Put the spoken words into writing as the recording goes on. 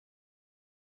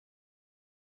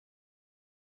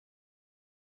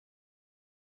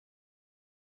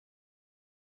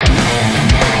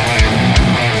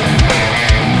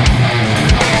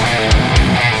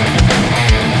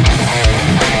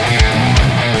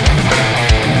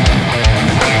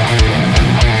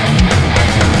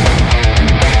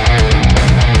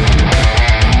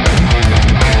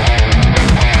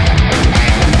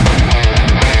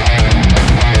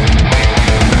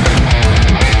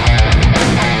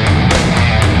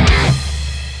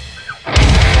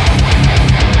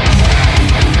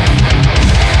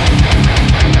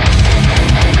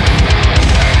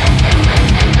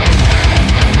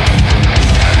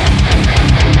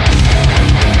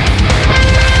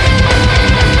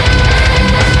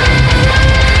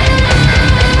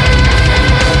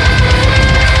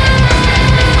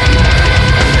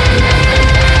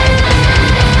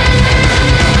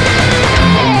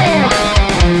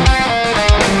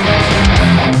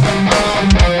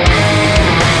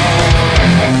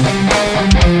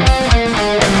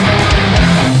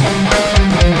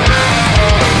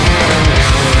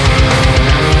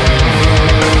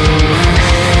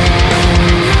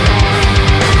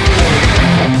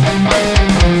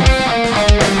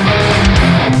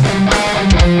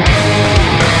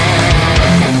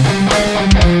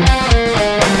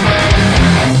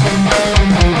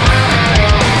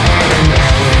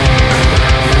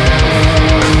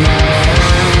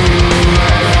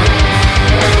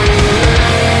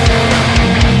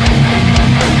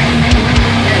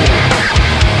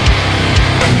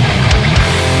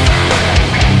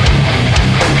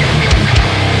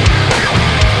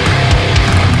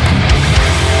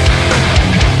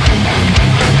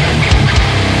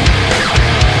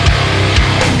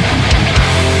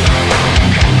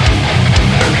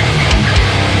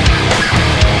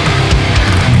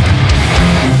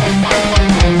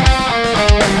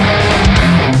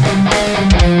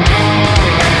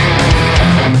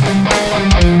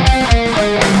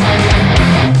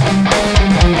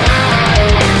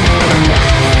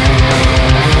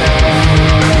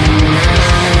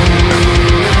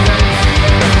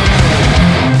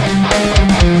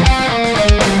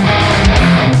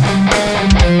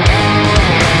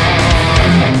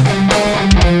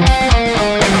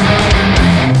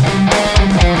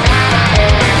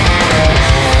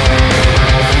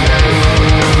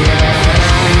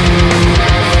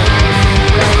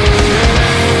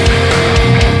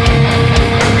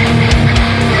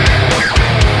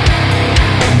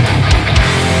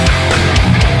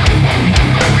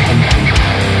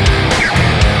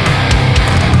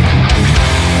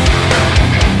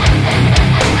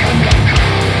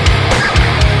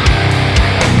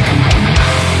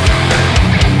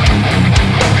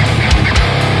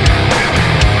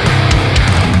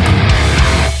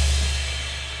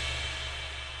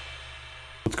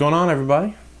going on,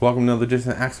 everybody? Welcome to another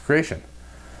Distant Axe Creation.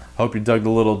 Hope you dug the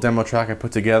little demo track I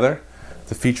put together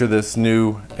to feature this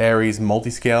new Aries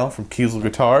Multiscale from Kiesel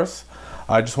guitars.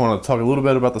 I just want to talk a little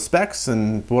bit about the specs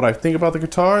and what I think about the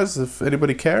guitars, if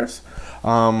anybody cares.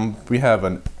 We have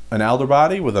an alder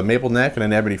body with a maple neck and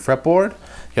an ebony fretboard.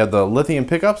 You have the lithium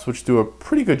pickups, which do a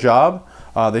pretty good job.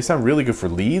 They sound really good for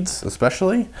leads,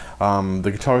 especially.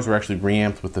 The guitars were actually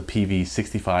reamped with the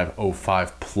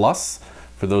PV6505 Plus,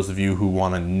 for those of you who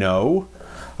want to know.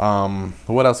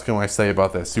 What else can I say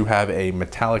about this? You have a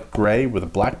metallic gray with a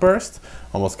black burst.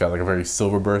 Almost got like a very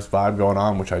silver burst vibe going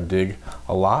on, which I dig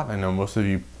a lot. I know most of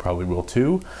you probably will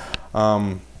too.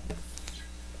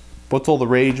 What's all the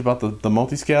rage about the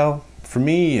Multiscale? For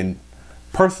me, and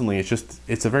personally,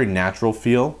 it's a very natural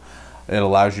feel. It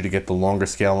allows you to get the longer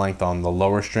scale length on the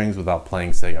lower strings without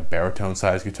playing, say, a baritone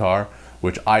size guitar,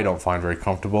 which I don't find very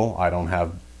comfortable. I don't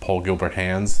have Paul Gilbert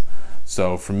hands.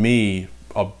 So for me,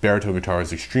 a baritone guitar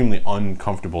is extremely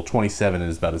uncomfortable. 27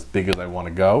 is about as big as I want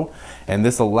to go. And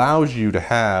this allows you to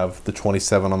have the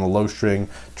 27 on the low string,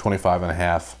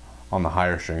 25.5 on the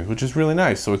higher strings, which is really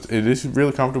nice. So it is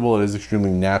really comfortable. It is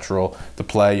extremely natural to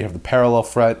play. You have the parallel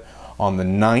fret on the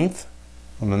ninth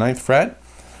fret,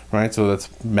 right? So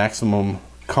that's maximum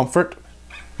comfort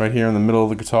right here in the middle of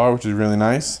the guitar, which is really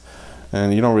nice.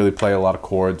 And you don't really play a lot of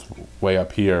chords way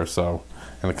up here, so,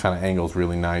 and the kind of angle is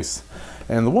really nice.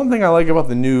 And the one thing I like about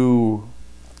the new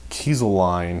Kiesel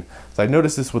line is I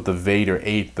noticed this with the Vader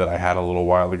 8 that I had a little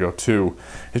while ago too.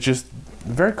 It's just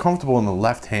very comfortable in the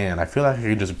left hand. I feel like I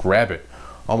can just grab it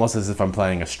almost as if I'm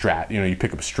playing a Strat. You know, you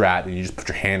pick up a Strat and you just put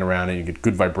your hand around it, you get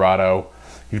good vibrato.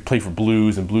 You play for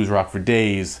blues and blues rock for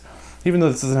days. Even though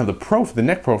this doesn't have the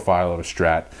neck profile of a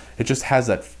Strat, it just has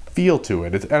that feel to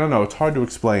it. I don't know, it's hard to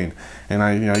explain.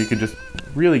 And you can just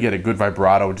really get a good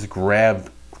vibrato, just grab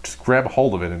a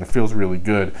hold of it, and it feels really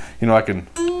good. You know, I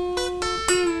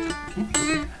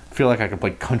feel like I can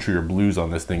play country or blues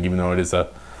on this thing, even though it is a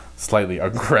slightly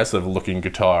aggressive looking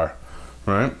guitar,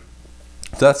 right?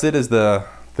 So that's it.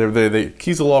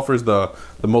 Kiesel offers the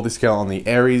Multiscale on the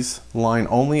Aries line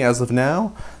only as of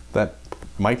now. That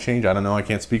might change, I don't know, I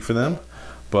can't speak for them.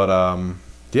 But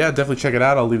yeah, definitely check it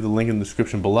out. I'll leave the link in the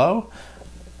description below.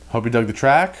 Hope you dug the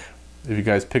track. If you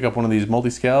guys pick up one of these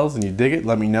Multiscales and you dig it,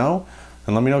 let me know.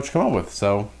 And let me know what you come up with.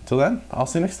 So, till then, I'll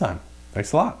see you next time.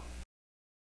 Thanks a lot.